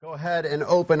Go ahead and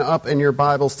open up in your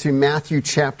Bibles to Matthew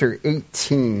chapter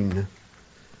 18.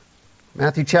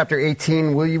 Matthew chapter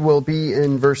 18, we will be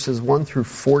in verses 1 through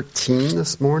 14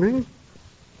 this morning.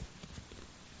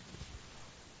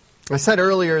 I said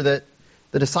earlier that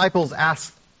the disciples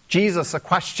asked Jesus a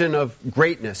question of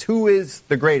greatness. Who is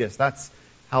the greatest? That's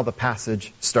how the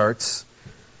passage starts.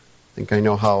 I think I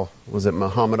know how, was it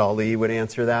Muhammad Ali would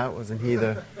answer that? Wasn't he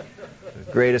the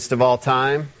greatest of all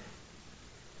time?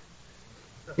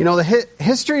 You know, the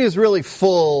history is really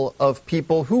full of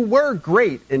people who were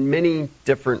great in many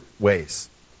different ways.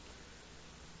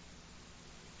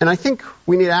 And I think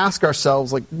we need to ask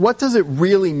ourselves, what does it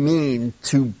really mean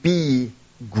to be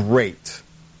great?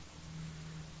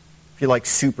 If you like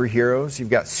superheroes, you've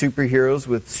got superheroes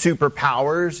with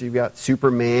superpowers. You've got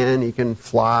Superman, he can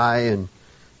fly and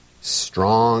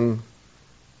strong.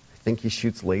 I think he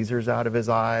shoots lasers out of his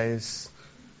eyes.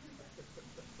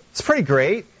 It's pretty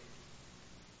great.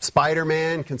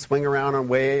 Spider-Man can swing around on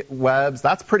webs.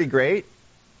 That's pretty great.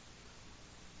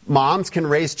 Moms can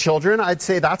raise children. I'd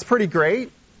say that's pretty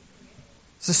great.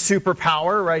 It's a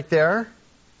superpower right there.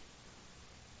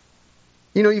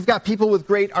 You know, you've got people with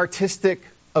great artistic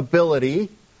ability.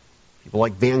 People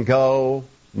like Van Gogh,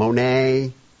 Monet.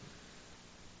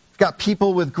 You've got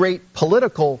people with great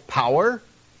political power,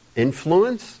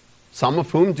 influence, some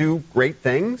of whom do great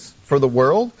things for the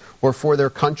world or for their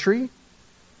country.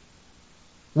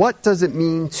 What does it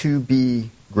mean to be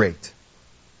great?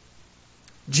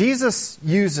 Jesus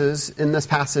uses in this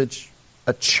passage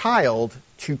a child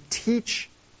to teach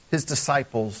his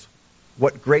disciples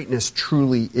what greatness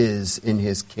truly is in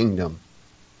his kingdom.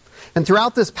 And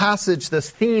throughout this passage, this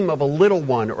theme of a little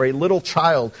one or a little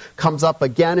child comes up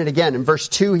again and again. In verse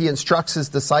 2, he instructs his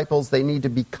disciples they need to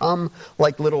become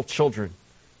like little children.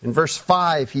 In verse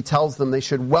 5, he tells them they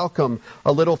should welcome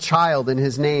a little child in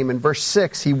his name. In verse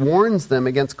 6, he warns them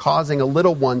against causing a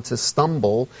little one to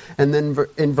stumble. And then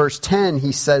in verse 10,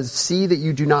 he says, see that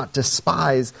you do not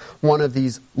despise one of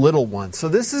these little ones. So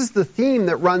this is the theme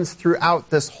that runs throughout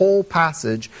this whole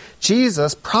passage.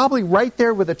 Jesus, probably right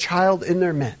there with a child in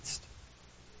their midst,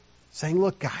 saying,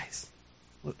 look guys,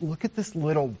 look at this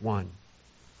little one.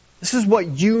 This is what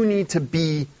you need to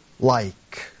be like.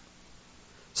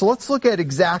 So let's look at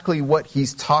exactly what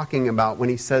he's talking about when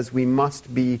he says we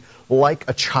must be like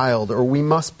a child, or we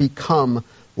must become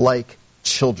like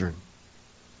children.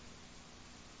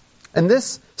 And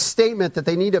this statement that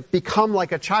they need to become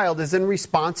like a child is in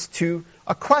response to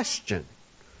a question.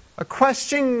 A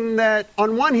question that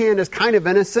on one hand is kind of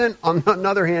innocent, on the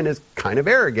other hand is kind of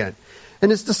arrogant. And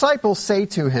his disciples say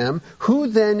to him, who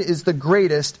then is the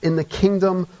greatest in the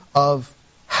kingdom of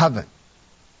heaven?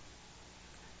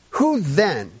 Who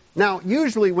then? Now,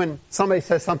 usually when somebody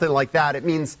says something like that, it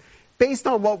means based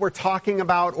on what we're talking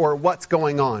about or what's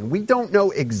going on. We don't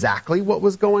know exactly what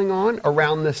was going on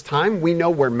around this time. We know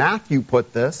where Matthew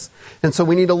put this. And so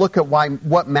we need to look at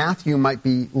what Matthew might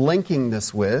be linking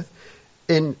this with.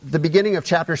 In the beginning of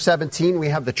chapter 17, we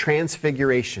have the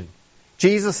Transfiguration.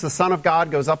 Jesus, the Son of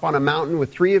God, goes up on a mountain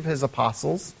with 3 of his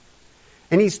apostles.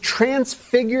 And he's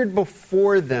transfigured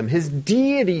before them. His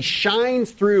deity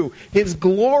shines through. His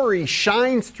glory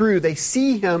shines through. They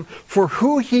see him for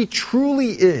who he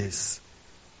truly is.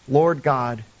 Lord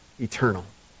God eternal.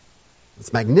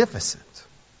 It's magnificent.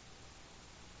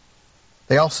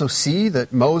 They also see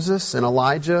that Moses and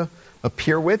Elijah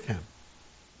appear with him.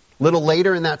 A little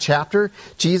later in that chapter,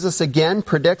 Jesus again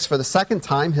predicts for the second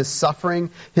time his suffering,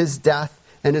 his death,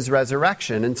 and his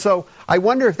resurrection. And so I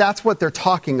wonder if that's what they're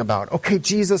talking about. Okay,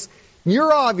 Jesus,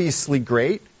 you're obviously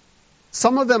great.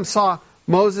 Some of them saw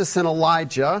Moses and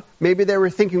Elijah. Maybe they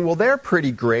were thinking, well, they're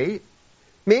pretty great.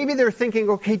 Maybe they're thinking,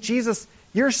 okay, Jesus,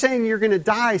 you're saying you're going to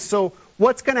die, so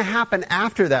what's going to happen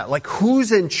after that? Like,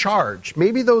 who's in charge?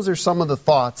 Maybe those are some of the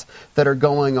thoughts that are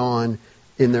going on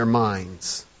in their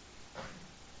minds.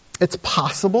 It's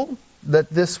possible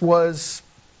that this was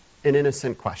an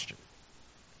innocent question.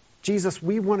 Jesus,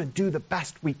 we want to do the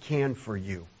best we can for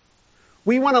you.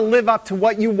 We want to live up to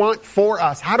what you want for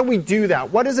us. How do we do that?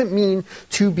 What does it mean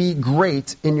to be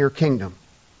great in your kingdom?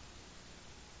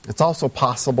 It's also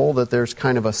possible that there's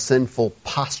kind of a sinful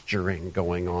posturing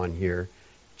going on here.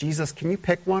 Jesus, can you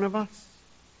pick one of us?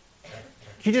 Can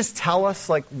you just tell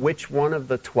us which one of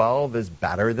the 12 is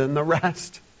better than the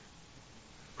rest?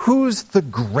 Who's the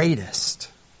greatest?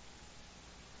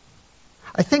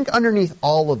 I think underneath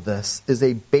all of this is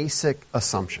a basic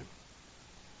assumption.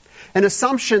 An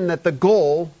assumption that the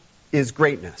goal is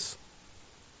greatness.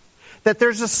 That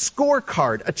there's a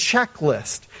scorecard, a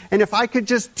checklist. And if I could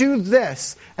just do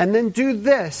this, and then do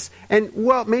this, and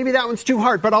well, maybe that one's too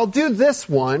hard, but I'll do this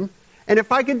one, And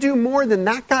if I could do more than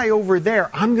that guy over there,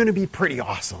 I'm going to be pretty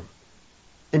awesome.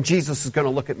 And Jesus is going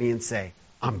to look at me and say,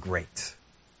 I'm great.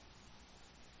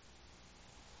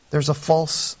 There's a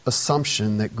false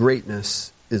assumption that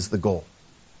greatness is the goal.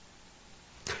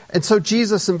 And so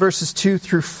Jesus in verses 2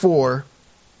 through 4,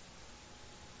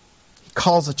 he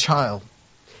calls a child.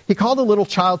 He called a little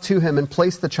child to him and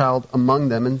placed the child among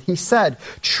them. And he said,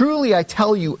 truly I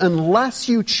tell you, unless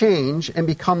you change and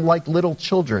become like little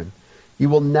children, you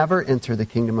will never enter the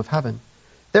kingdom of heaven.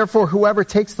 Therefore, whoever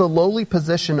takes the lowly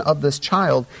position of this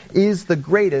child is the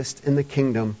greatest in the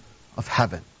kingdom of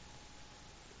heaven.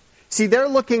 See, they're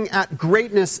looking at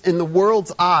greatness in the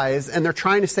world's eyes, and they're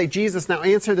trying to say, Jesus, now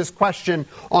answer this question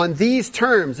on these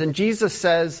terms. And Jesus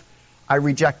says, I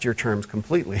reject your terms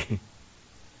completely.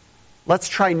 Let's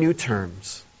try new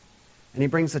terms. And he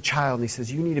brings a child and he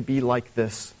says, you need to be like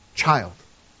this child.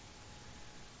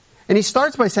 And he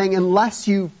starts by saying, unless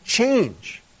you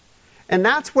change. And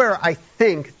that's where I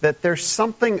think that there's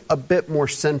something a bit more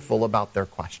sinful about their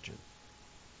question.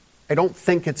 I don't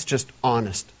think it's just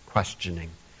honest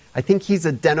questioning. I think he's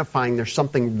identifying there's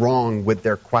something wrong with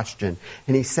their question.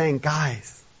 And he's saying,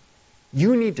 guys,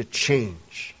 you need to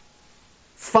change.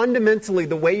 Fundamentally,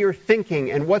 the way you're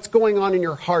thinking and what's going on in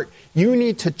your heart, you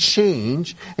need to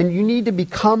change and you need to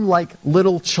become like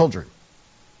little children.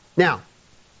 Now,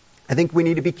 I think we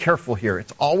need to be careful here.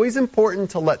 It's always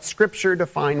important to let Scripture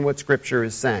define what Scripture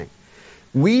is saying.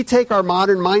 We take our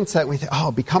modern mindset and we think,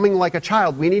 becoming like a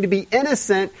child, we need to be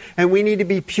innocent and we need to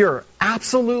be pure.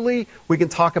 Absolutely, we can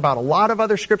talk about a lot of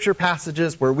other Scripture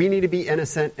passages where we need to be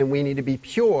innocent and we need to be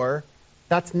pure.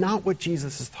 That's not what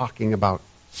Jesus is talking about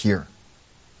here.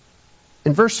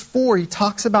 In verse 4, he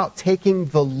talks about taking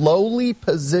the lowly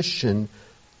position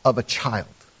of a child.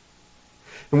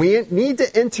 And we need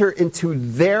to enter into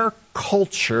their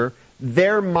culture,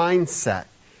 their mindset.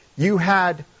 You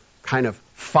had kind of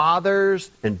fathers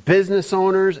and business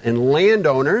owners and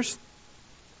landowners.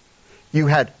 You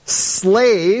had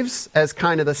slaves as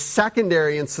kind of the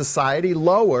secondary in society,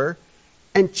 lower.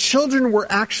 And children were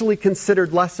actually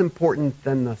considered less important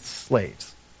than the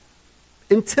slaves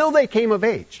until they came of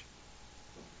age.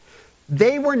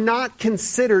 They were not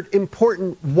considered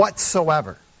important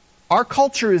whatsoever. Our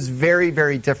culture is very,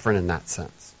 very different in that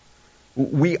sense.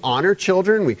 We honor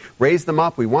children. We raise them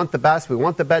up. We want the best. We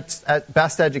want the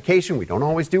best education. We don't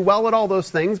always do well at all those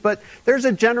things, but there's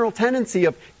a general tendency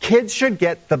of kids should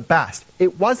get the best.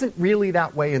 It wasn't really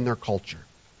that way in their culture.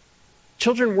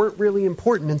 Children weren't really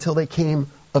important until they came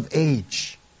of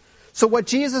age. So what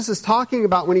Jesus is talking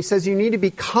about when he says you need to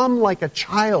become like a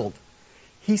child,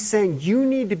 he's saying you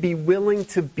need to be willing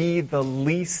to be the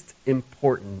least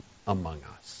important among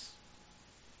us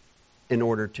in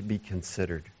order to be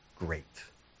considered great.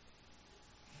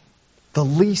 The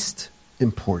least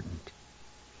important.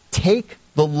 Take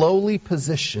the lowly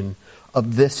position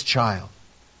of this child.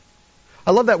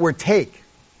 I love that word take.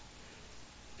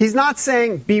 He's not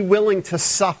saying be willing to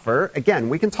suffer. Again,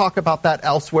 we can talk about that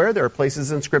elsewhere. There are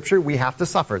places in Scripture we have to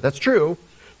suffer. That's true.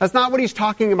 That's not what he's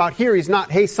talking about here. He's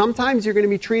not, hey, sometimes you're going to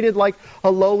be treated like a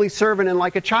lowly servant and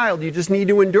like a child. You just need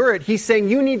to endure it. He's saying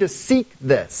you need to seek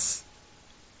this.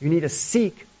 You need to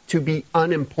seek to be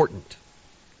unimportant,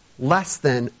 less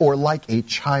than or like a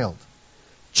child.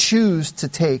 Choose to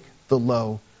take the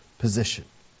low position.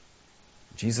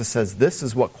 Jesus says this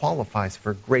is what qualifies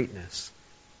for greatness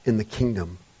in the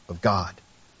kingdom of God.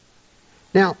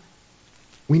 Now,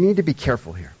 we need to be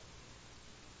careful here.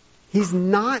 He's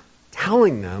not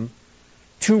telling them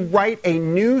to write a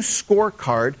new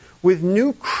scorecard with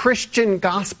new Christian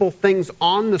gospel things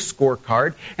on the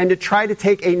scorecard and to try to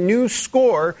take a new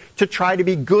score to try to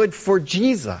be good for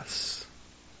Jesus.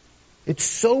 It's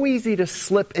so easy to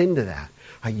slip into that.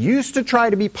 I used to try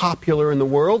to be popular in the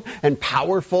world and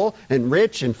powerful and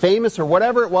rich and famous or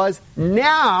whatever it was.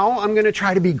 Now I'm going to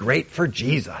try to be great for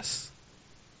Jesus.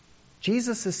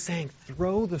 Jesus is saying,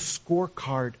 throw the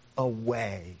scorecard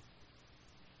away.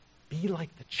 Be like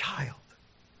the child.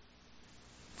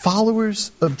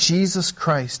 Followers of Jesus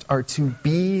Christ are to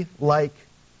be like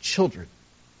children.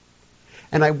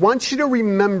 And I want you to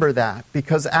remember that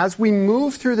because as we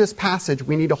move through this passage,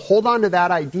 we need to hold on to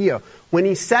that idea. When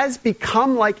he says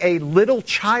become like a little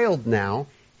child now,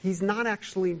 he's not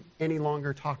actually any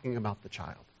longer talking about the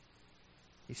child.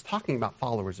 He's talking about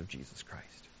followers of Jesus Christ.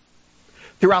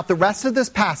 Throughout the rest of this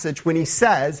passage, when he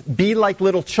says, be like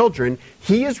little children,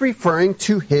 he is referring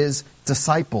to his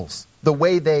disciples, the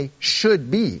way they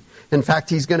should be. In fact,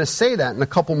 he's going to say that in a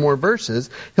couple more verses.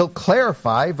 He'll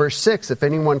clarify, verse 6, if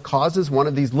anyone causes one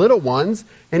of these little ones,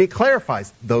 and he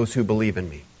clarifies, those who believe in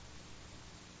me.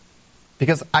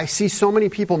 Because I see so many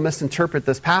people misinterpret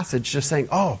this passage just saying,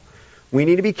 We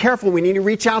need to be careful. We need to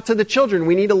reach out to the children.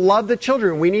 We need to love the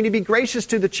children. We need to be gracious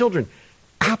to the children.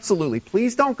 Absolutely.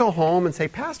 Please don't go home and say,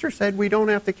 Pastor said we don't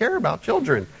have to care about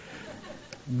children.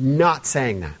 Not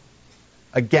saying that.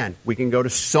 Again, we can go to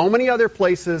so many other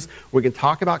places. We can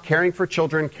talk about caring for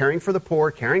children, caring for the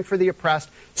poor, caring for the oppressed.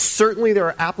 Certainly there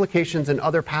are applications in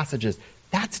other passages.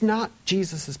 That's not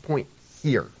Jesus' point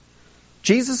here.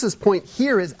 Jesus' point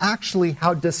here is actually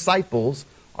how disciples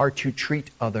are to treat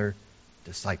other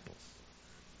disciples.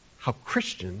 How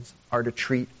Christians are to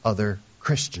treat other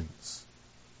Christians.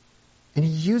 And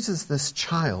he uses this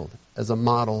child as a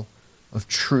model of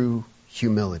true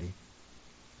humility.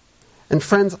 And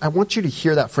friends, I want you to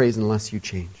hear that phrase, unless you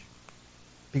change.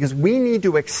 Because we need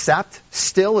to accept,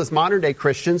 still as modern day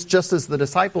Christians, just as the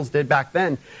disciples did back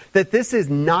then, that this is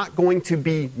not going to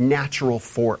be natural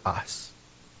for us.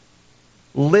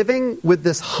 Living with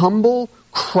this humble,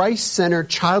 Christ-centered,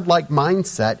 childlike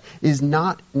mindset is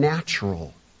not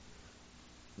natural.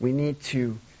 We need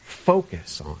to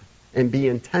focus on and be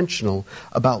intentional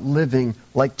about living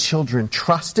like children,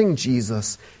 trusting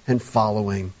Jesus and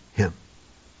following him.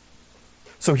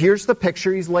 So here's the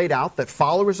picture he's laid out, that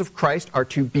followers of Christ are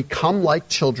to become like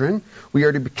children. We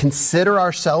are to consider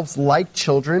ourselves like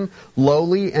children,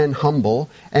 lowly and humble.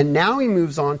 And now he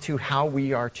moves on to how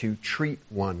we are to treat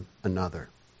one another.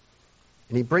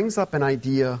 And he brings up an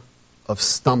idea of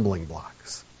stumbling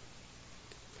blocks.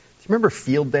 Do you remember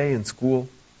field day in school?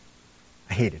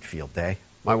 I hated field day.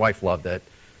 My wife loved it.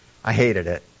 I hated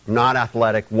it. I'm not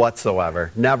athletic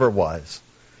whatsoever. Never was.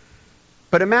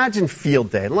 But imagine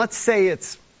field day. And let's say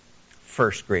it's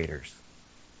first graders.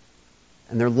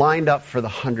 And they're lined up for the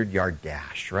 100-yard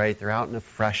dash, right? They're out in a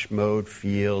fresh mowed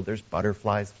field. There's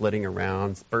butterflies flitting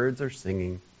around. Birds are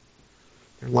singing.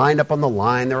 They're lined up on the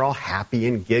line. They're all happy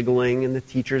and giggling. And the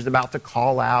teacher's about to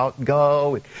call out,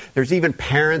 go. And there's even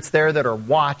parents there that are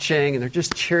watching. And they're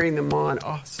just cheering them on.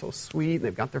 Oh, so sweet. And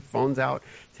they've got their phones out,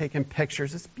 taking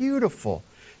pictures. It's beautiful.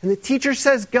 And the teacher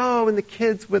says go. And the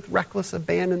kids, with reckless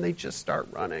abandon, they just start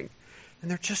running. And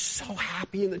they're just so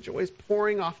happy, and the joy is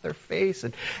pouring off their face.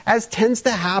 And as tends to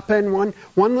happen, one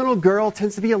little girl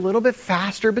tends to be a little bit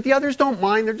faster, but the others don't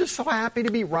mind. They're just so happy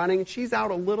to be running, and she's out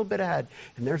a little bit ahead.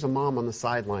 And there's a mom on the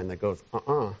sideline that goes,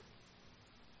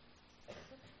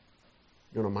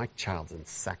 my child's in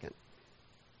second.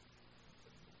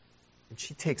 And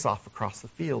she takes off across the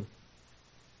field.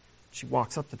 She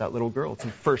walks up to that little girl that's in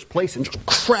first place and just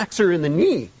cracks her in the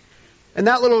knee. And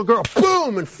that little girl,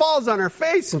 boom, and falls on her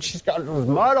face, and she's got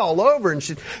mud all over.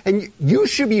 And you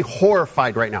should be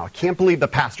horrified right now. I can't believe the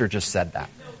pastor just said that.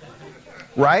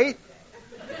 Right?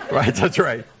 Right, that's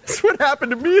right. That's what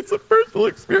happened to me. It's a personal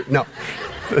experience. No.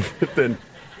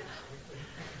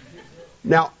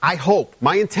 Now, I hope,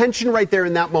 my intention right there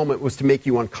in that moment was to make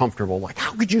you uncomfortable. Like,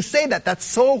 how could you say that? That's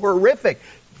so horrific.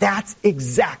 That's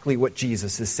exactly what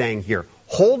Jesus is saying here.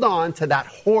 Hold on to that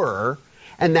horror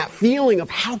and that feeling of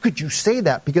how could you say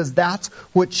that? Because that's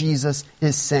what Jesus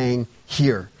is saying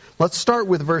here. Let's start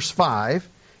with verse 5.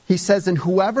 He says, and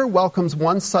whoever welcomes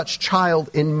one such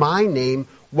child in my name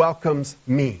welcomes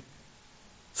me.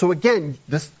 So again,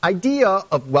 this idea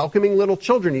of welcoming little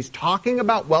children, he's talking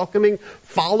about welcoming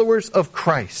followers of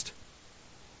Christ.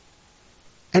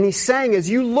 And he's saying, as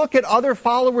you look at other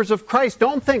followers of Christ,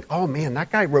 don't think, oh man,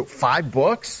 that guy wrote 5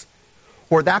 books.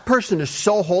 Or that person is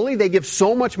so holy, they give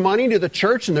so much money to the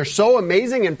church, and they're so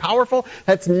amazing and powerful.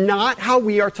 That's not how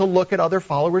we are to look at other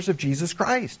followers of Jesus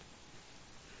Christ.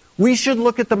 We should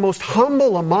look at the most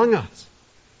humble among us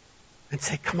and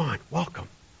say, come on, welcome.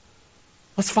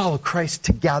 Let's follow Christ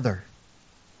together.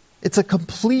 It's a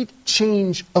complete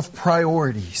change of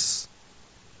priorities.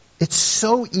 It's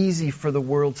so easy for the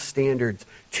world's standards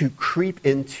to creep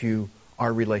into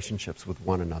our relationships with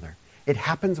one another. It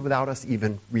happens without us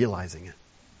even realizing it.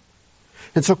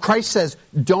 And so Christ says,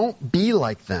 don't be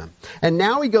like them. And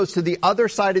now he goes to the other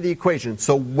side of the equation.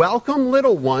 So welcome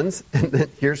little ones, and then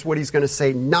here's what he's going to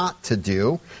say not to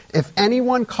do. If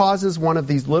anyone causes one of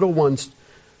these little ones,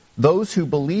 those who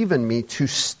believe in me, to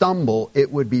stumble,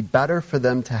 it would be better for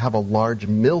them to have a large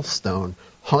millstone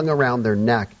hung around their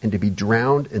neck and to be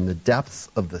drowned in the depths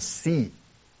of the sea.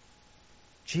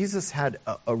 Jesus had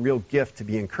a real gift to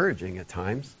be encouraging at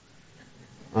times.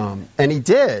 And he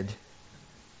did.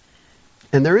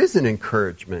 And there is an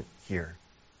encouragement here.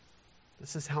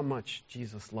 This is how much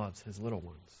Jesus loves his little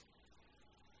ones.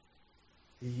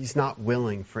 He's not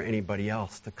willing for anybody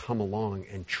else to come along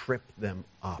and trip them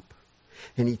up.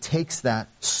 And he takes that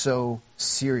so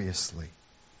seriously.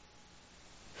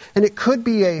 And it could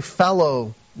be a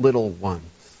fellow little ones.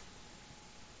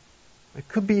 It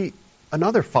could be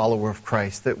another follower of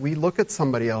Christ, that we look at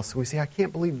somebody else and we say, I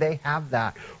can't believe they have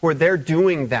that, or they're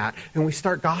doing that, and we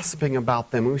start gossiping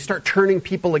about them, and we start turning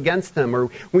people against them, or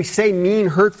we say mean,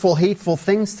 hurtful, hateful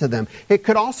things to them. It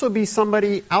could also be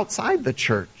somebody outside the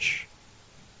church.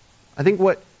 I think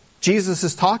what Jesus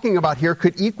is talking about here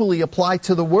could equally apply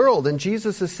to the world, and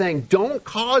Jesus is saying, don't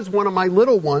cause one of my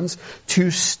little ones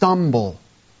to stumble.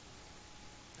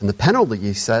 And the penalty,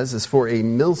 he says, is for a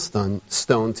millstone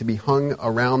to be hung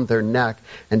around their neck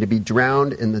and to be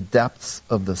drowned in the depths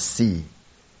of the sea.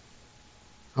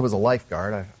 I was a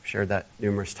lifeguard. I've shared that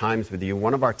numerous times with you.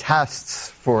 One of our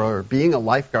tests for being a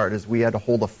lifeguard is we had to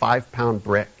hold a 5-pound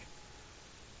brick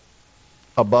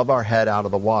above our head out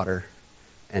of the water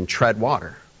and tread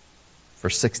water for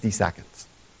 60 seconds.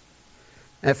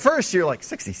 And at first you're like,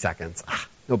 60 seconds?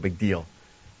 No big deal.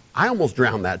 I almost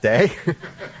drowned that day.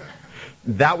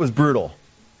 That was brutal.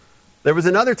 There was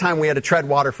another time we had to tread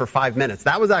water for 5 minutes.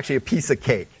 That was actually a piece of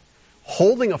cake.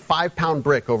 Holding a 5-pound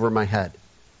brick over my head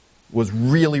was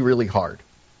really, really hard.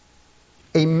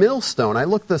 A millstone, I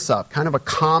looked this up, kind of a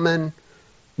common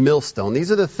millstone.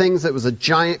 These are the things that was a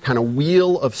giant kind of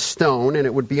wheel of stone, and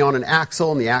it would be on an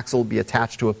axle, and the axle would be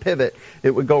attached to a pivot.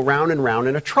 It would go round and round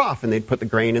in a trough, and they'd put the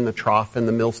grain in the trough, and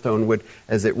the millstone would,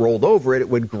 as it rolled over it, it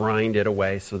would grind it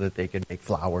away so that they could make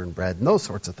flour and bread and those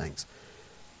sorts of things.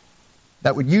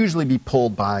 That would usually be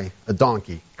pulled by a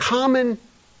donkey. Common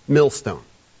millstone.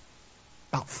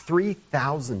 About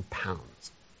 3,000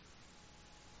 pounds.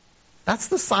 That's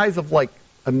the size of like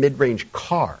a mid-range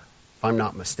car, if I'm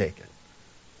not mistaken.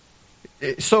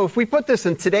 So if we put this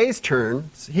in today's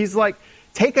terms, he's like,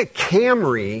 take a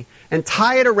Camry and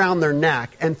tie it around their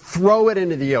neck and throw it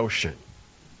into the ocean.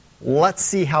 Let's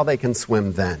see how they can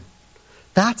swim then.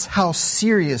 That's how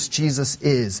serious Jesus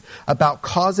is about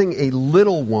causing a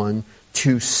little one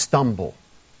to stumble.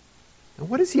 Now,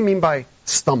 what does he mean by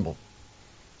stumble?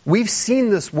 We've seen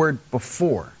this word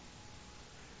before.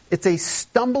 It's a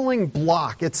stumbling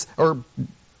block. Or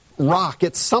rock.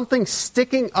 It's something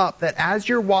sticking up that as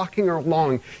you're walking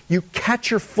along, you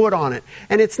catch your foot on it.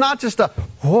 And it's not just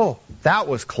oh, that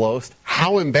was close.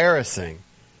 How embarrassing.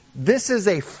 This is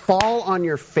a fall on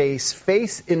your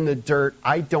face in the dirt.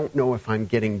 I don't know if I'm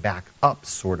getting back up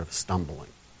sort of stumbling.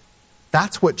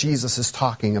 That's what Jesus is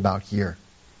talking about here.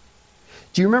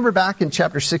 Do you remember back in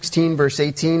chapter 16, verse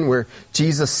 18, where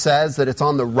Jesus says that it's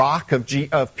on the rock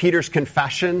of Peter's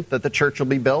confession that the church will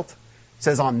be built? It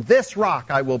says, on this rock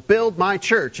I will build my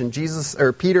church. And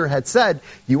Peter had said,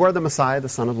 you are the Messiah, the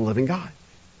Son of the living God.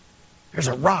 There's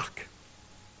a rock.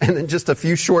 And then just a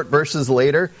few short verses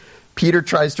later, Peter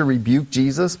tries to rebuke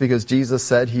Jesus because Jesus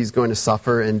said he's going to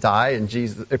suffer and die. And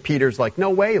Peter's like, no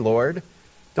way, Lord.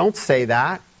 Don't say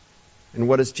that. And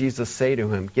what does Jesus say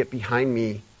to him? Get behind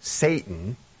me,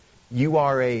 Satan. You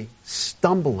are a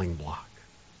stumbling block.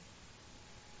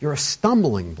 You're a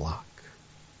stumbling block.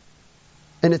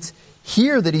 And it's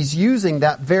here that he's using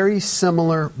that very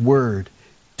similar word.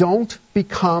 Don't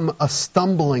become a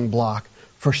stumbling block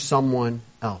for someone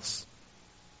else.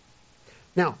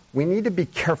 Now, we need to be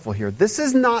careful here. This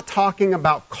is not talking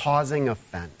about causing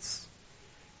offense,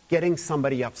 getting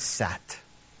somebody upset,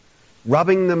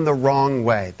 rubbing them the wrong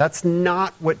way. That's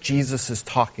not what Jesus is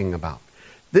talking about.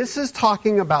 This is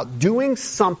talking about doing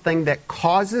something that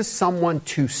causes someone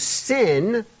to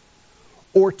sin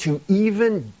or to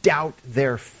even doubt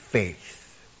their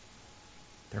faith.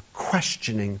 They're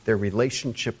questioning their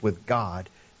relationship with God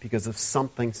because of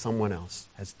something someone else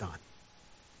has done.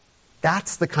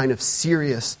 That's the kind of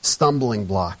serious stumbling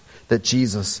block that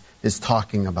Jesus is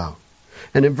talking about.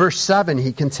 And in verse 7,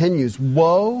 he continues,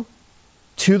 woe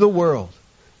to the world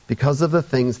because of the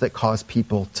things that cause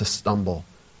people to stumble.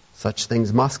 Such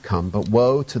things must come, but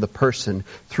woe to the person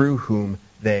through whom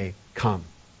they come.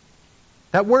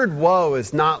 That word woe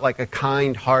is not like a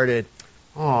kind-hearted,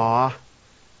 aw,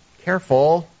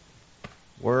 careful,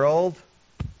 world,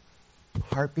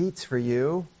 heart beats for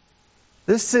you.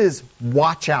 This is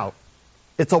watch out.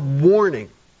 It's a warning,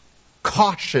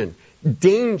 caution,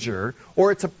 danger,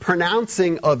 or it's a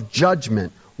pronouncing of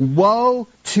judgment. Woe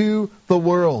to the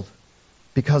world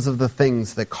because of the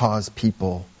things that cause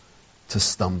people to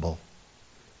stumble.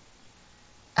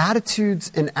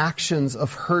 Attitudes and actions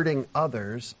of hurting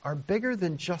others are bigger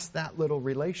than just that little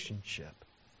relationship.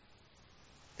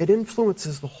 It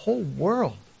influences the whole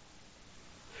world.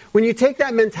 When you take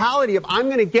that mentality of I'm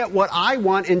going to get what I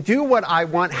want and do what I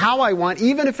want, how I want,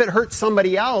 even if it hurts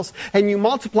somebody else, and you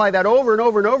multiply that over and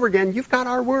over and over again, you've got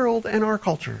our world and our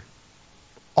culture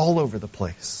all over the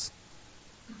place.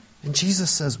 And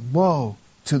Jesus says, woe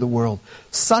to the world.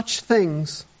 Such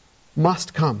things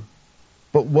must come,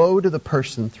 but woe to the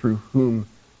person through whom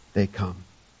they come.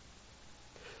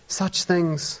 Such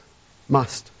things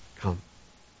must come.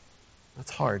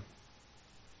 That's hard.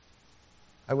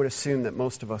 I would assume that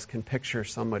most of us can picture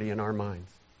somebody in our minds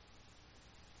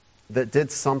that did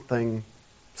something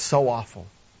so awful,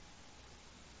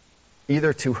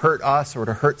 either to hurt us or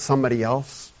to hurt somebody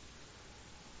else,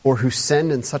 or who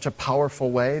sinned in such a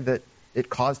powerful way that it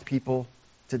caused people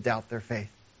to doubt their faith.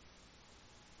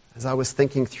 As I was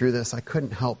thinking through this, I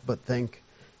couldn't help but think,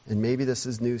 and maybe this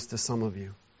is news to some of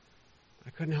you, I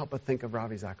couldn't help but think of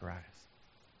Ravi Zacharias.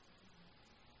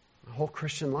 My whole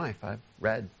Christian life, I've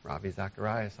read Ravi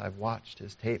Zacharias. I've watched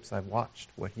his tapes. I've watched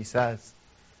what he says.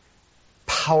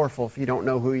 Powerful, if you don't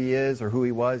know who he is or who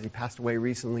he was, he passed away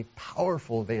recently.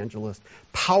 Powerful evangelist,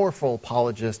 powerful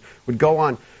apologist, would go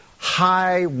on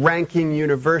high-ranking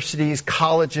universities,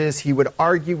 colleges. He would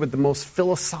argue with the most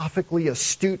philosophically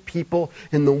astute people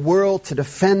in the world to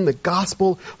defend the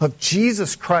gospel of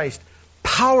Jesus Christ.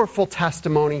 Powerful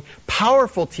testimony,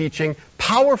 powerful teaching,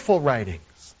 powerful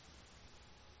writings.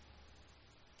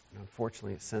 And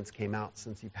unfortunately, it since came out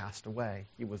since he passed away,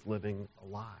 he was living a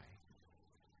lie.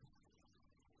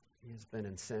 He has been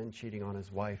in sin, cheating on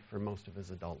his wife for most of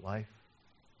his adult life.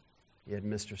 He had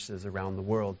mistresses around the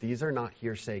world. These are not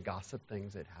hearsay gossip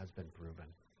things. It has been proven.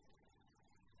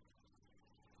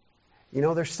 You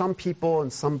know, there's some people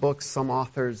and some books, some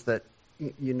authors that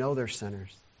you know they're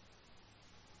sinners.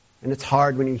 And it's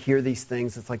hard when you hear these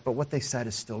things. It's like, but what they said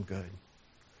is still good.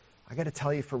 I got to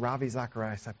tell you, for Ravi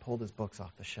Zacharias, I pulled his books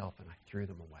off the shelf and I threw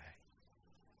them away.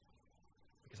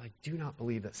 Because I do not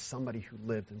believe that somebody who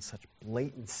lived in such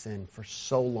blatant sin for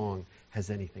so long has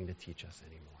anything to teach us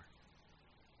anymore.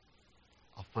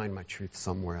 I'll find my truth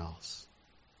somewhere else.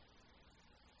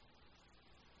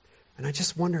 And I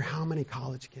just wonder how many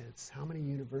college kids, how many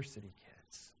university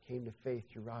kids came to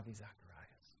faith through Ravi Zacharias.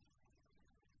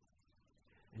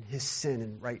 And his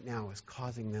sin right now is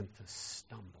causing them to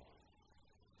stumble.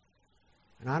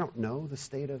 And I don't know the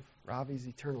state of Ravi's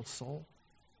eternal soul.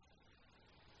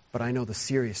 But I know the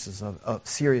seriousness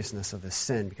of his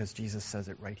sin, because Jesus says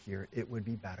it right here. It would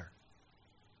be better.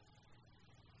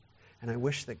 And I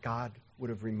wish that God would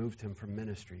have removed him from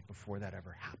ministry before that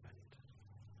ever happened.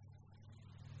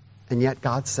 And yet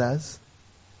God says,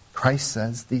 Christ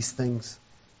says, these things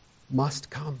must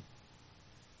come.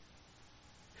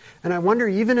 And I wonder,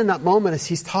 even in that moment, as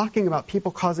he's talking about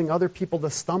people causing other people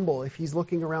to stumble, if he's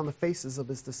looking around the faces of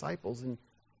his disciples, and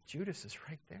Judas is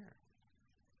right there.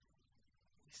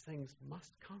 These things must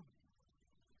come.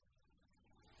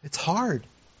 It's hard.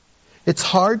 It's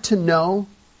hard to know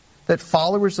that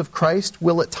followers of Christ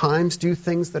will at times do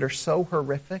things that are so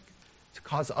horrific to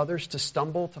cause others to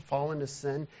stumble, to fall into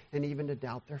sin, and even to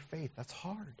doubt their faith. That's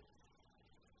hard.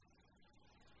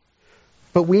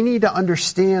 But we need to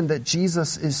understand that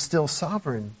Jesus is still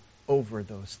sovereign over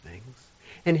those things.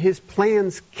 And his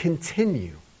plans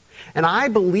continue. And I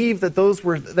believe that those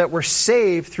that were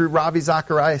saved through Ravi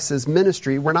Zacharias'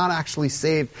 ministry were not actually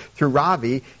saved through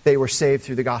Ravi. They were saved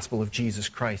through the gospel of Jesus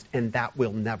Christ. And that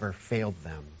will never fail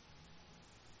them.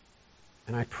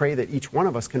 And I pray that each one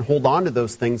of us can hold on to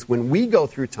those things when we go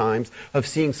through times of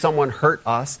seeing someone hurt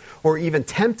us or even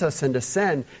tempt us into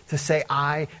sin, to say,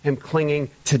 I am clinging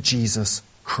to Jesus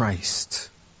Christ.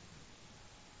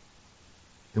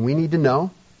 And we need to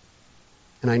know,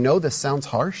 and I know this sounds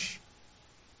harsh,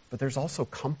 but there's also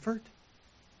comfort.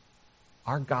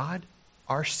 Our God,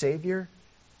 our Savior,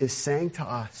 is saying to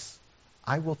us,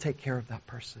 I will take care of that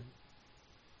person.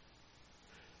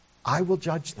 I will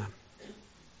judge them.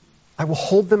 I will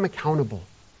hold them accountable.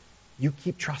 You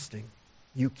keep trusting.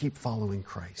 You keep following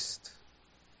Christ.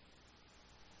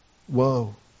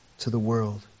 Woe to the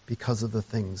world because of the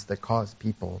things that cause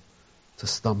people to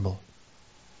stumble.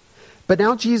 But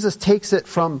now Jesus takes it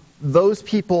from those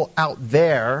people out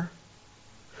there,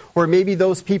 or maybe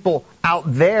those people out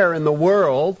there in the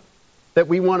world that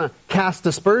we want to cast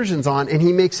aspersions on, and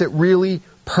he makes it really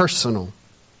personal.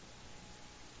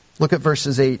 Look at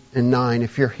verses 8 and 9.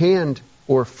 If your hand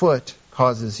or foot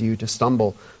causes you to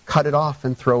stumble, cut it off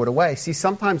and throw it away. See,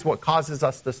 sometimes what causes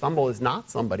us to stumble is not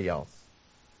somebody else.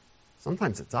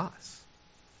 Sometimes it's us.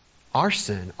 Our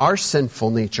sin, our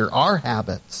sinful nature, our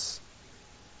habits.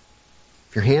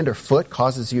 If your hand or foot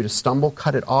causes you to stumble,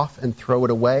 cut it off and throw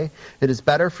it away. It is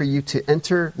better for you to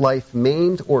enter life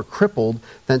maimed or crippled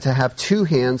than to have 2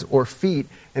 hands or feet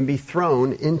and be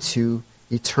thrown into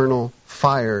eternal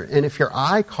fire. And if your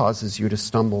eye causes you to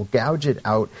stumble, gouge it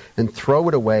out and throw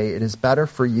it away. It is better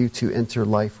for you to enter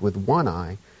life with 1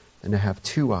 eye than to have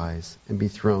 2 eyes and be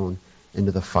thrown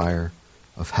into the fire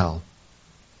of hell.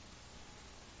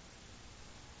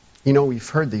 You know, we've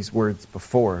heard these words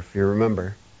before, if you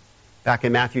remember. Back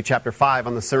in Matthew chapter 5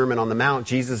 on the Sermon on the Mount,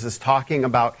 Jesus is talking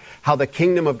about how the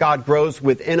kingdom of God grows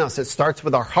within us. It starts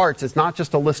with our hearts. It's not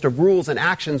just a list of rules and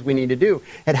actions we need to do.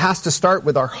 It has to start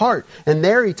with our heart. And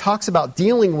there he talks about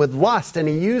dealing with lust, and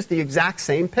he used the exact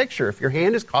same picture. If your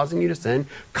hand is causing you to sin,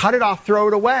 cut it off, throw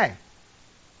it away.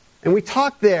 And we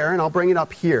talked there, and I'll bring it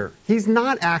up here. He's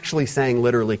not actually saying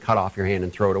literally cut off your hand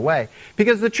and throw it away,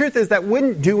 because the truth is that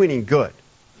wouldn't do any good.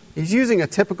 He's using a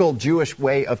typical Jewish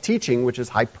way of teaching, which is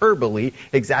hyperbole,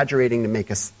 exaggerating to make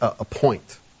a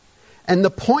point. And the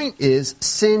point is,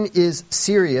 sin is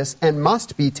serious and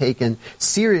must be taken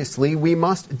seriously. We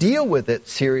must deal with it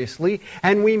seriously,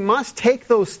 and we must take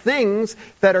those things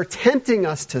that are tempting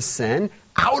us to sin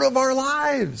out of our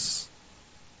lives.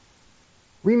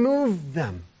 Remove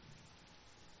them.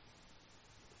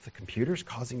 If the computer's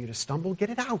causing you to stumble, get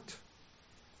it out.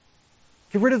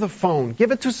 Get rid of the phone.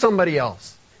 Give it to somebody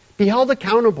else. Be held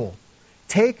accountable.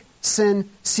 Take sin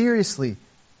seriously.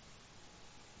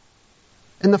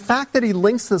 And the fact that he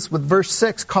links this with verse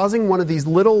 6, causing one of these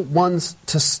little ones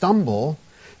to stumble,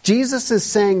 Jesus is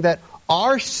saying that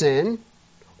our sin,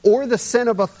 or the sin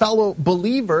of a fellow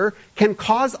believer, can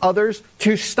cause others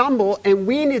to stumble, and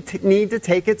we need to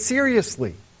take it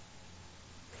seriously.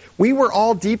 We were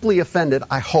all deeply offended,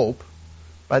 I hope,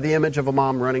 by the image of a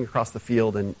mom running across the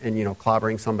field and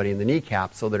clobbering somebody in the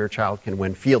kneecap so that her child can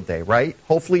win field day, right?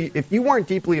 Hopefully, if you weren't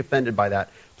deeply offended by that,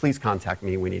 please contact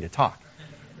me. We need to talk.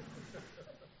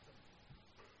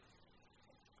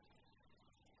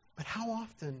 But how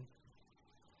often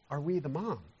are we the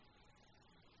mom?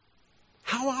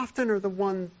 How often are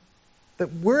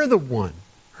we're the one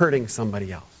hurting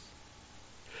somebody else?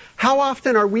 How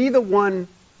often are we the one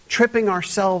tripping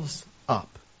ourselves up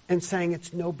and saying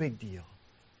it's no big deal?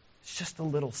 It's just a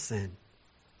little sin.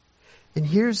 And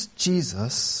here's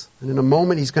Jesus, and in a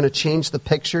moment he's going to change the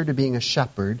picture to being a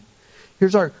shepherd.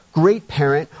 Here's our great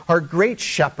parent, our great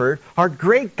shepherd, our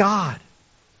great God.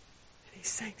 And he's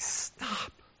saying,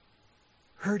 stop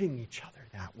hurting each other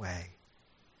that way.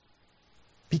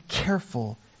 Be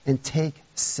careful and take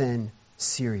sin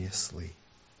seriously.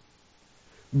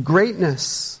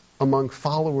 Greatness among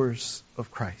followers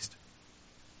of Christ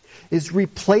is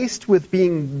replaced with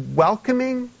being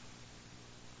welcoming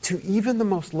to even the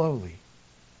most lowly,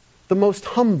 the most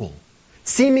humble,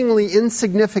 seemingly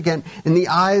insignificant in the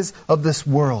eyes of this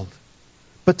world.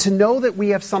 But to know that we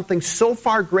have something so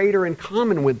far greater in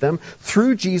common with them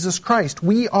through Jesus Christ.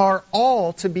 We are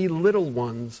all to be little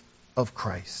ones of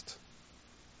Christ.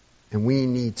 And we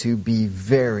need to be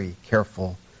very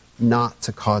careful not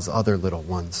to cause other little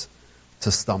ones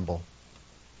to stumble.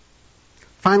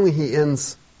 Finally, he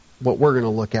ends what we're going to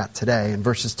look at today in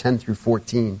verses 10 through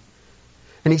 14.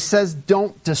 And he says,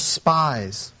 don't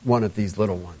despise one of these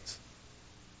little ones.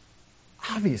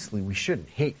 Obviously, we shouldn't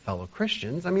hate fellow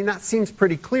Christians. I mean, that seems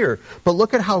pretty clear. But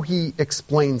look at how he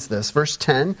explains this. Verse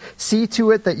 10, see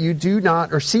that you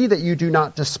do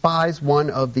not despise one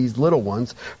of these little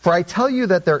ones. For I tell you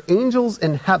that their angels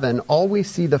in heaven always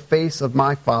see the face of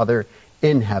my Father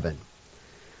in heaven.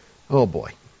 Oh boy.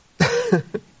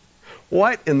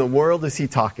 What in the world is he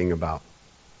talking about?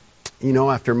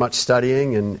 After much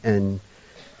studying and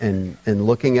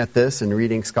looking at this and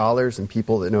reading scholars and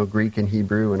people that know Greek and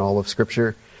Hebrew and all of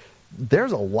Scripture,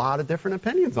 there's a lot of different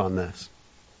opinions on this.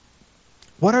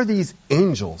 What are these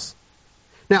angels?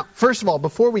 Now, first of all,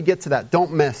 before we get to that,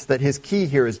 don't miss that his key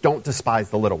here is don't despise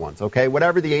the little ones, okay?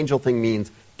 Whatever the angel thing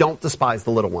means, don't despise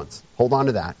the little ones. Hold on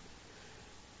to that.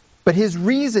 But his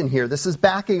reason here, this is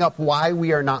backing up why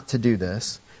we are not to do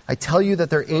this. I tell you that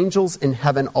their angels in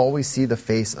heaven always see the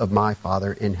face of my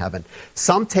Father in heaven.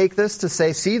 Some take this to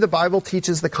say, see, the Bible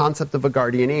teaches the concept of a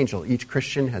guardian angel. Each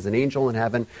Christian has an angel in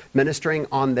heaven ministering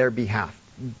on their behalf.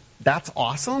 That's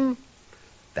awesome.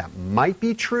 That might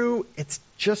be true. It's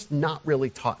just not really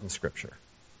taught in Scripture.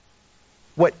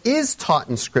 What is taught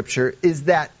in Scripture is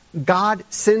that God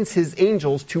sends his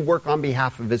angels to work on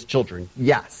behalf of his children.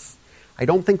 Yes. I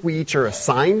don't think we each are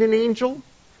assigned an angel.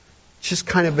 It's just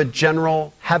kind of a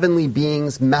general heavenly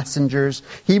beings, messengers.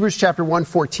 Hebrews chapter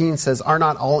 1:14 says, are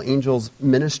not all angels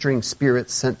ministering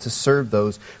spirits sent to serve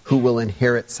those who will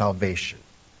inherit salvation?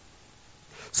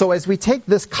 So as we take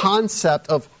this concept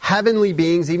of heavenly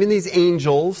beings, even these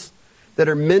angels that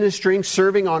are ministering,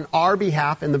 serving on our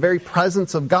behalf in the very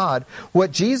presence of God,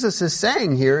 what Jesus is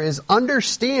saying here is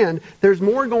understand there's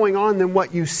more going on than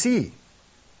what you see.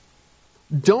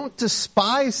 Don't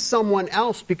despise someone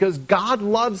else because God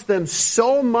loves them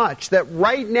so much that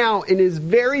right now in his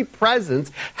very presence,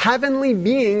 heavenly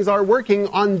beings are working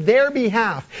on their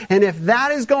behalf. And if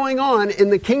that is going on in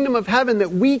the kingdom of heaven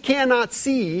that we cannot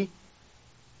see,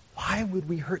 why would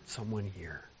we hurt someone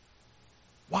here?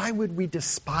 Why would we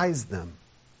despise them?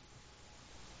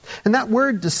 And that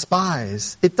word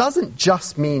despise, it doesn't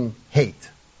just mean hate.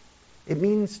 It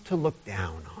means to look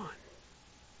down on.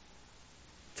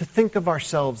 To think of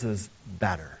ourselves as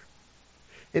better.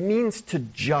 It means to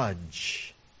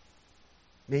judge,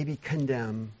 maybe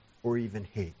condemn, or even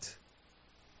hate.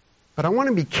 But I want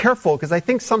to be careful because I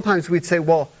think sometimes we'd say,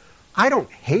 well, I don't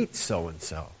hate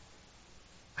so-and-so.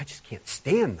 I just can't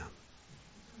stand them.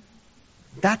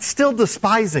 That's still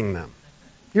despising them.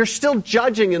 You're still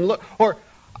judging and look, or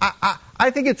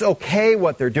I think it's okay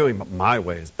what they're doing, but my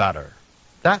way is better.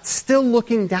 That's still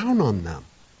looking down on them.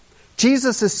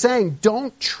 Jesus is saying,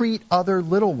 don't treat other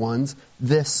little ones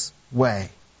this way.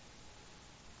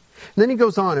 And then he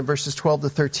goes on in verses 12 to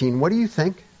 13. What do you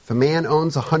think? If a man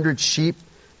owns 100 sheep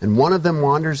and one of them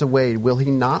wanders away, will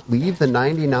he not leave the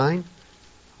 99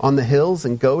 on the hills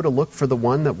and go to look for the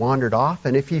one that wandered off?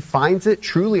 And if he finds it,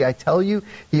 truly I tell you,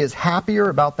 he is happier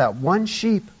about that one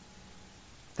sheep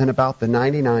than about the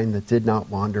 99 that did not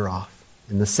wander off.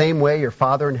 In the same way, your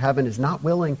Father in heaven is not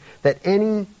willing that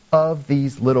any of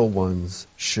these little ones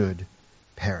should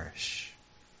perish.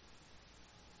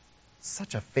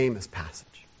 Such a famous passage.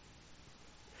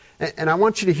 And I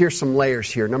want you to hear some layers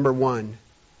here. Number one,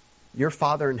 your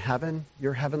Father in heaven,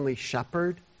 your heavenly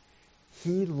shepherd,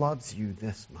 he loves you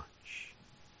this much.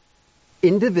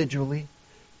 Individually,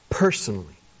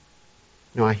 personally.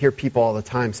 You know, I hear people all the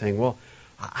time saying, well,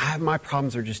 my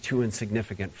problems are just too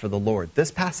insignificant for the Lord.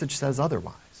 This passage says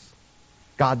otherwise.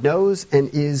 God knows and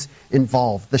is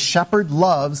involved. The shepherd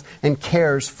loves and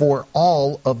cares for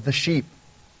all of the sheep.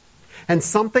 And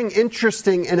something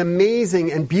interesting and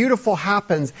amazing and beautiful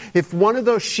happens if one of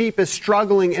those sheep is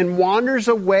struggling and wanders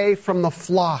away from the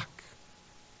flock.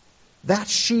 That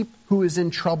sheep who is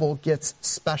in trouble gets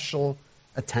special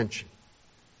attention.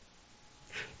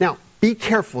 Now, be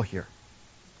careful here.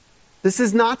 This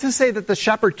is not to say that the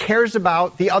shepherd cares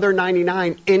about the other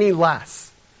 99 any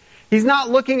less. He's not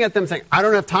looking at them saying, I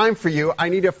don't have time for you. I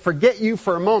need to forget you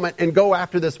for a moment and go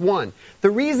after this one. The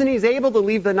reason he's able to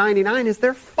leave the 99 is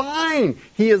they're fine.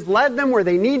 He has led them where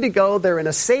they need to go. They're in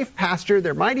a safe pasture.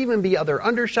 There might even be other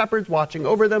under-shepherds watching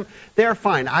over them. They're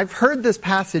fine. I've heard this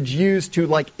passage used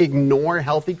to ignore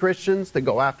healthy Christians to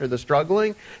go after the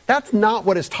struggling. That's not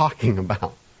what it's talking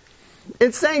about.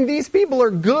 It's saying these people are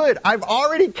good. I've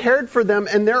already cared for them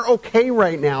and they're okay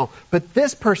right now. But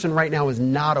this person right now is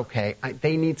not okay.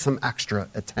 They need some extra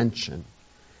attention.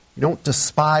 You don't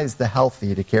despise the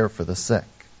healthy to care for the sick.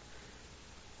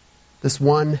 This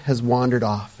one has wandered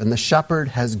off, and the shepherd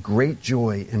has great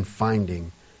joy in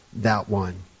finding that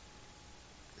one.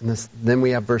 And then we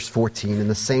have verse 14. In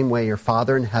the same way, your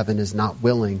Father in heaven is not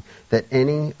willing that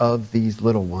any of these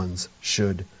little ones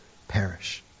should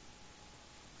perish.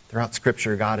 Throughout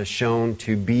Scripture, God is shown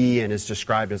to be and is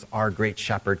described as our great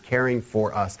shepherd, caring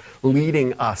for us,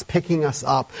 leading us, picking us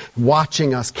up,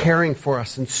 watching us, caring for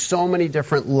us in so many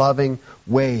different loving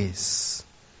ways.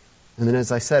 And then,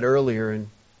 as I said earlier in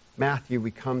Matthew, we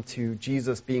come to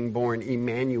Jesus being born,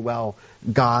 Emmanuel,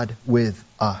 God with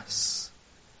us.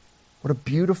 What a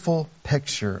beautiful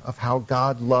picture of how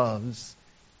God loves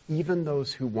even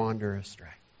those who wander astray.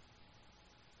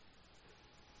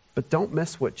 But don't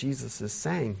miss what Jesus is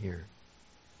saying here.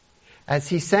 As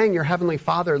he's saying your heavenly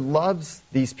Father loves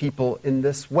these people in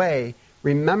this way,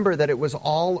 remember that it was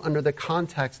all under the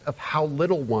context of how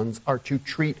little ones are to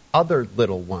treat other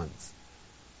little ones.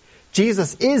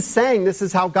 Jesus is saying this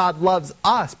is how God loves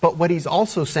us, but what he's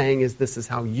also saying is this is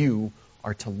how you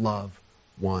are to love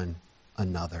one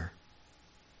another.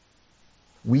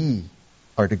 We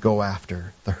are to go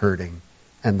after the hurting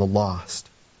and the lost.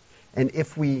 And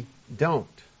if we don't,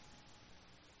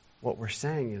 what we're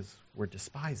saying is we're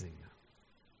despising them.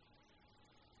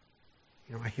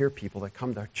 You know, I hear people that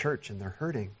come to our church and they're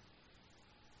hurting.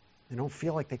 They don't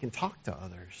feel like they can talk to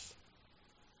others.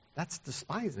 That's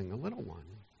despising a little one.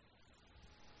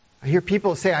 I hear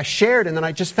people say, I shared and then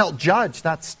I just felt judged.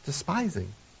 That's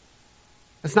despising.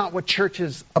 That's not what church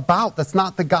is about. That's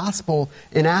not the gospel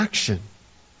in action.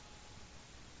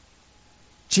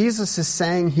 Jesus is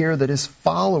saying here that his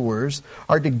followers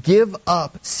are to give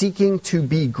up seeking to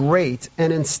be great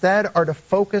and instead are to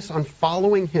focus on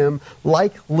following him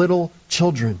like little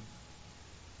children.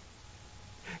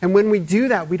 And when we do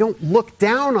that, we don't look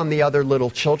down on the other little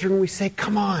children. We say,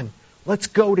 come on, let's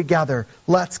go together.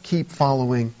 Let's keep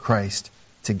following Christ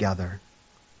together.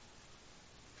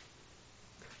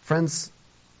 Friends,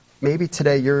 maybe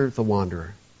today you're the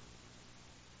wanderer.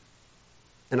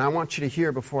 And I want you to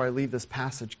hear before I leave this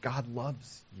passage, God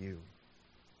loves you.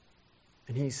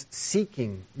 And he's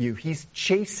seeking you. He's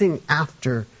chasing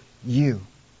after you.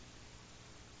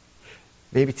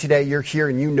 Maybe today you're here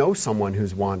and you know someone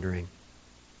who's wandering.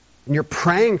 And you're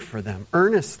praying for them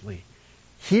earnestly.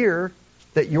 Hear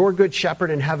that your good shepherd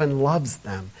in heaven loves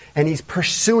them. And he's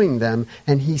pursuing them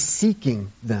and he's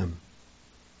seeking them.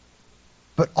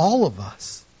 But all of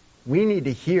us, we need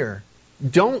to hear,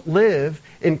 don't live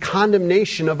in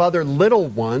condemnation of other little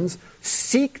ones.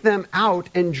 Seek them out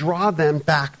and draw them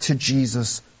back to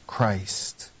Jesus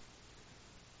Christ.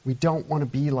 We don't want to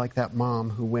be like that mom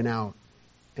who went out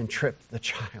and tripped the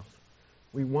child.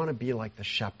 We want to be like the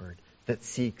shepherd that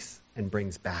seeks and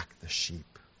brings back the sheep.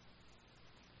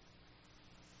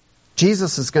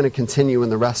 Jesus is going to continue in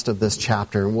the rest of this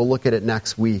chapter, and we'll look at it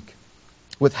next week,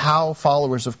 with how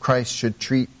followers of Christ should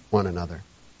treat one another.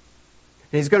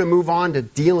 And he's going to move on to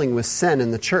dealing with sin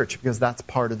in the church, because that's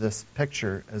part of this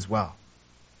picture as well.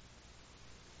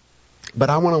 But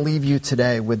I want to leave you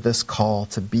today with this call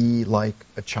to be like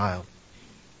a child.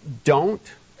 Don't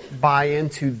buy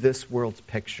into this world's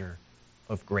picture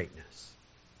of greatness.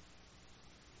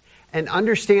 And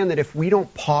understand that if we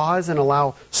don't pause and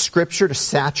allow Scripture to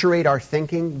saturate our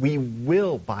thinking, we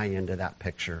will buy into that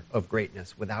picture of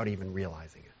greatness without even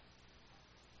realizing it.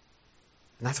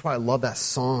 And that's why I love that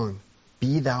song,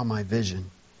 Be Thou My Vision.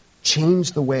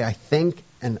 Change the way I think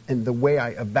and the way I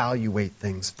evaluate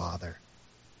things, Father.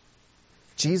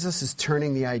 Jesus is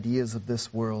turning the ideas of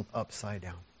this world upside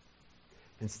down.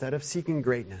 Instead of seeking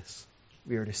greatness,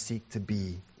 we are to seek to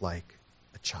be like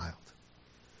a child.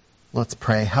 Let's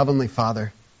pray. Heavenly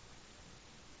Father,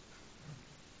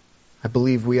 I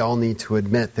believe we all need to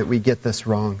admit that we get this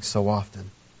wrong so often.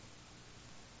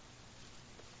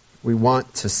 We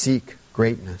want to seek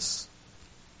greatness.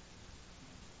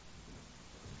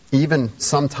 Even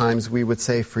sometimes we would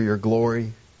say for your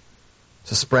glory,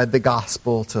 to spread the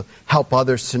gospel, to help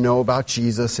others to know about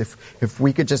Jesus. If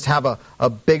we could just have a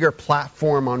bigger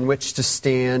platform on which to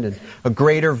stand and a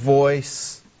greater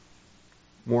voice,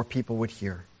 more people would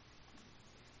hear.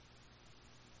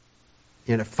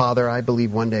 And Father, I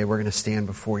believe one day we're going to stand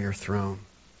before your throne.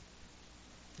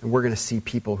 And we're going to see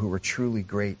people who were truly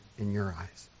great in your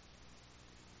eyes.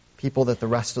 People that the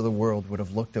rest of the world would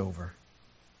have looked over.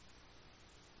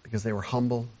 Because they were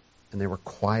humble and they were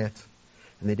quiet.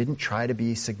 And they didn't try to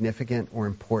be significant or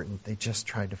important. They just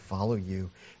tried to follow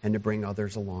you and to bring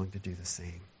others along to do the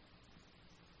same.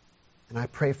 And I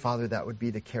pray, Father, that would be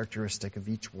the characteristic of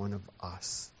each one of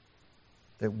us.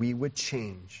 That we would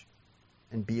change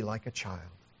and be like a child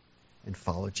and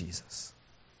follow Jesus.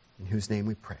 In whose name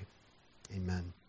we pray. Amen.